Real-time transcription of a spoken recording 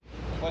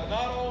But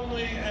not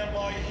only am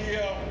I here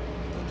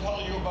to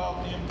tell you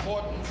about the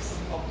importance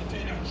of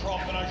defeating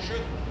Trump, and I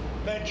should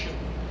mention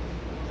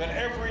that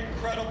every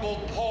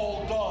credible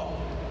poll done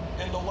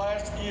in the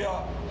last year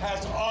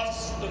has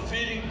us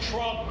defeating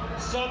Trump,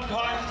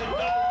 sometimes in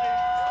double digits.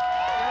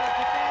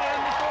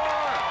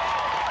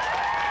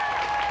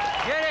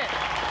 Get it!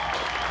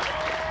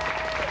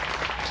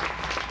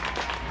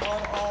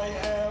 But I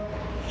am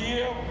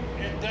here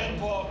in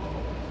Denver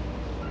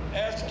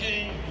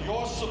asking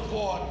your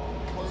support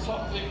for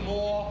something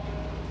more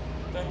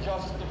than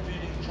just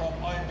defeating Trump.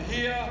 I'm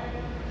here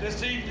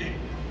this evening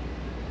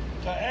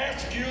to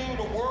ask you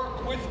to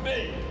work with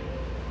me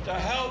to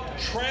help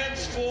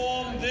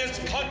transform this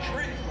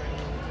country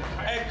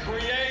and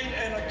create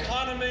an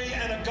economy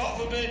and a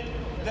government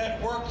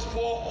that works for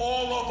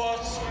all of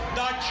us,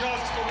 not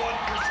just the 1%.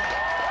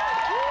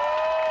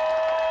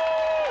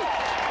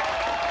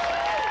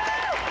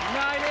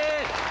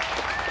 United!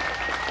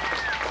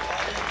 I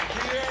am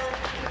here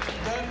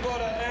in Denver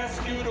to ask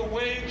you to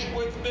wage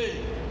with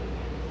me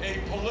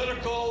a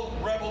political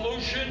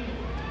revolution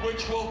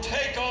which will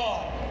take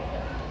on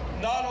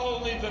not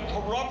only the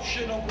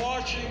corruption of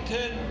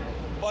Washington,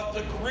 but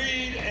the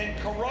greed and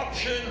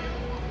corruption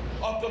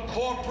of the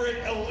corporate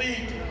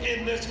elite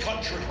in this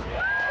country.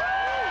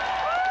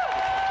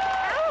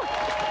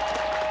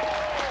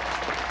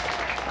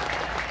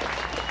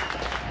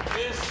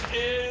 This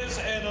is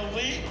an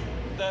elite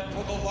that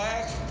for the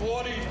last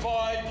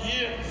 45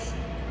 years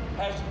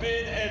has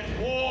been at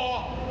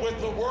war with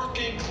the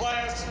working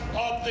class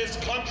of this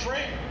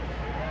country.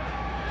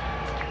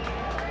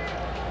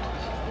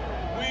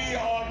 We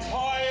are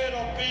tired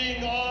of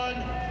being on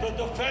the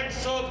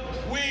defensive.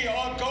 We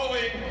are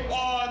going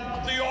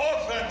on the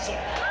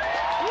offensive.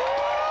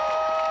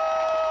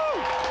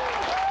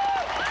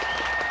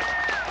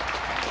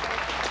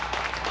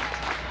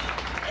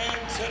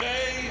 And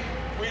today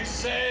we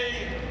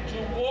say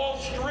to Wall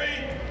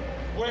Street,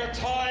 we're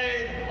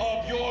tired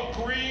of your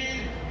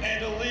greed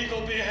and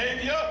illegal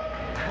behavior.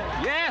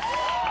 Yes!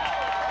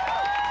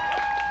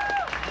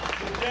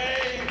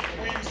 Today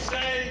we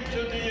say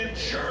to the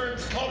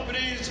insurance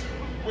companies,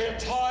 we're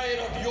tired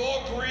of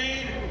your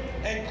greed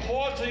and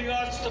causing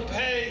us to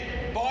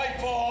pay by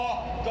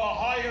far the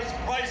highest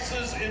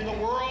prices in the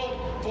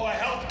world for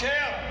health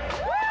care.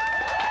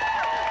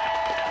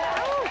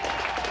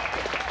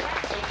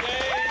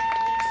 Today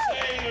we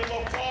say to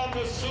the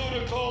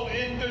pharmaceutical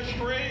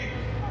industry,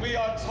 we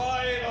are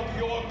tired of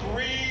your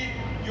greed,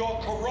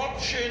 your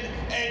corruption,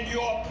 and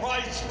your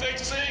price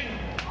fixing.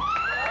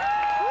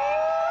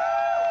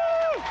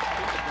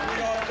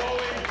 We are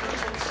going to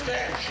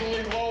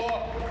substantially lower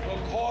the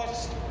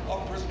cost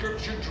of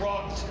prescription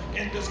drugs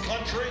in this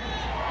country.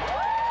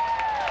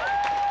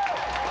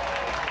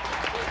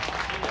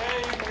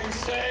 Today we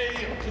say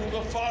to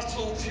the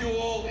fossil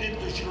fuel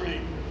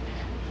industry,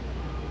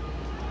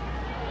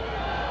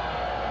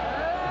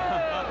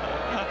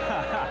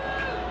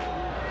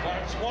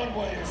 that's one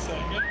way of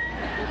saying it.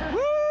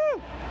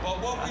 But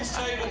what we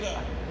say to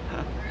them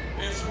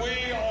is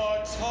we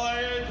are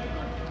tired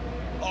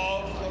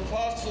of the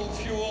fossil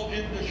fuel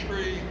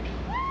industry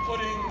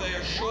putting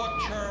their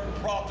short-term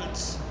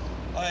profits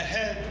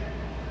ahead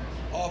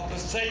of the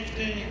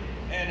safety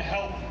and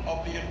health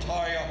of the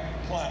entire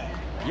planet.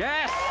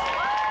 Yes!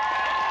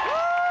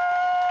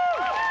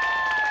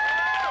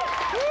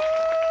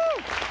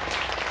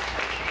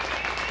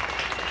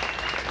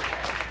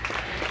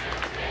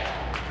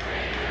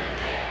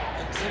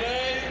 And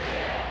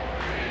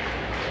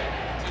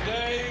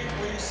today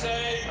we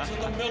say to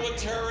the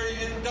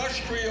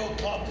military-industrial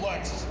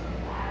complex,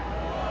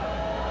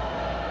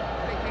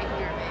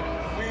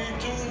 we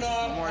do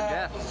not more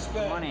have to deaths,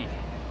 spend money.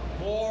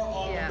 more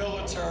on the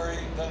military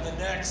than the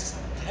next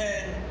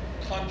 10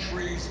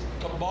 countries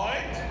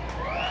combined.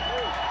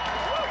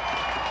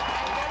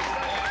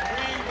 And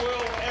we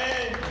will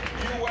end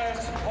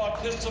U.S.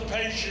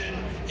 participation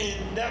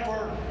in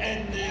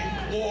never-ending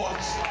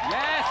wars.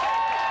 Yes!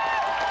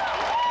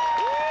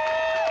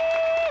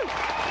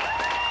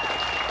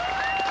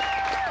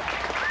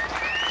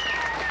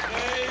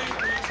 Today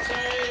we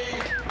say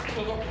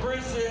to the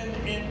prison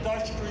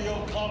industrial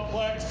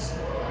complex,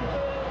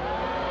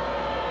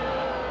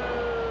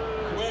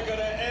 we're going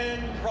to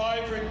end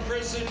private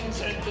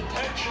prisons and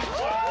detention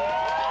centers.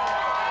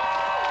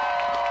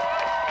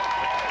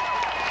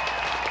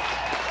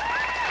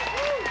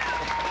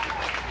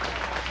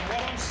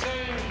 What I'm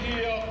saying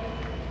here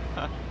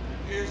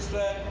is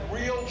that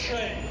real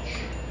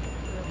change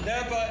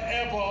never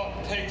ever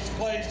takes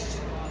place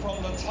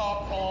from the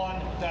top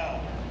on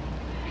down.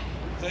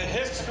 The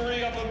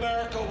history of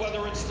America,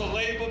 whether it's the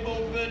labor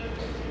movement,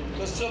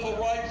 the civil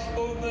rights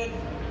movement,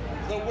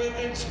 the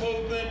women's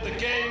movement, the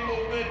gay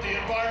movement,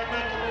 the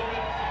environmental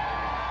movement,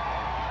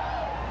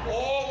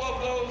 all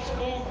of those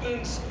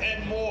movements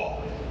and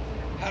more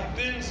have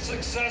been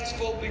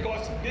successful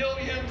because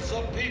millions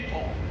of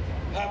people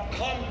have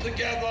come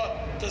together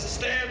to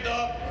stand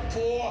up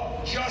for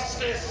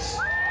justice.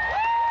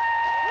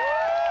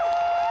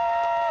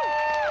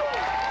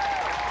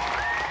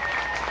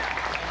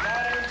 And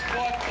that is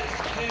what this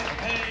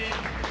campaign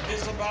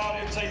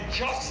about. It's a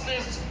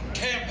justice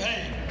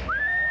campaign.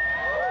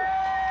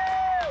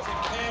 It's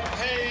a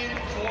campaign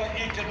for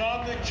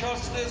economic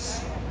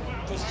justice,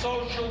 for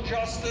social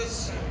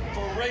justice,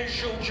 for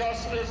racial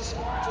justice,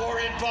 for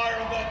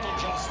environmental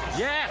justice.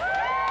 Yes.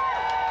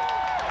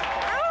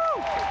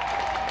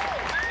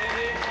 It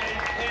is a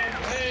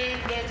campaign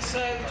that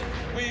says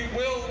we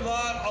will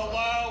not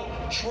allow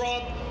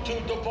Trump to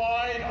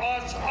divide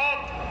us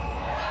up.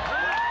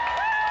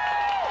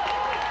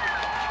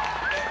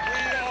 That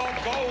we are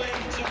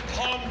going to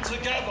come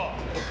together,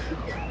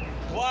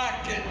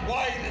 black and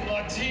white and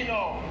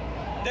Latino,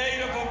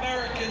 Native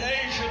American,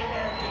 Asian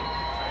American,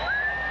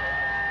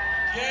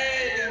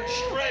 gay and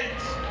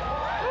straight,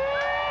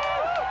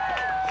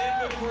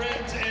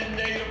 immigrant and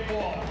native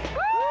born.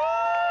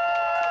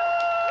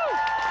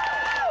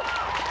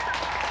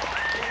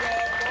 We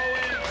are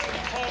going to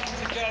come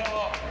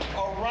together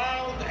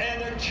around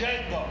an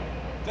agenda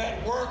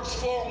that works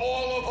for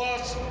all of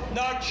us,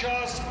 not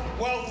just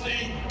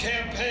wealthy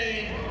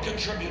campaign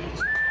contributors.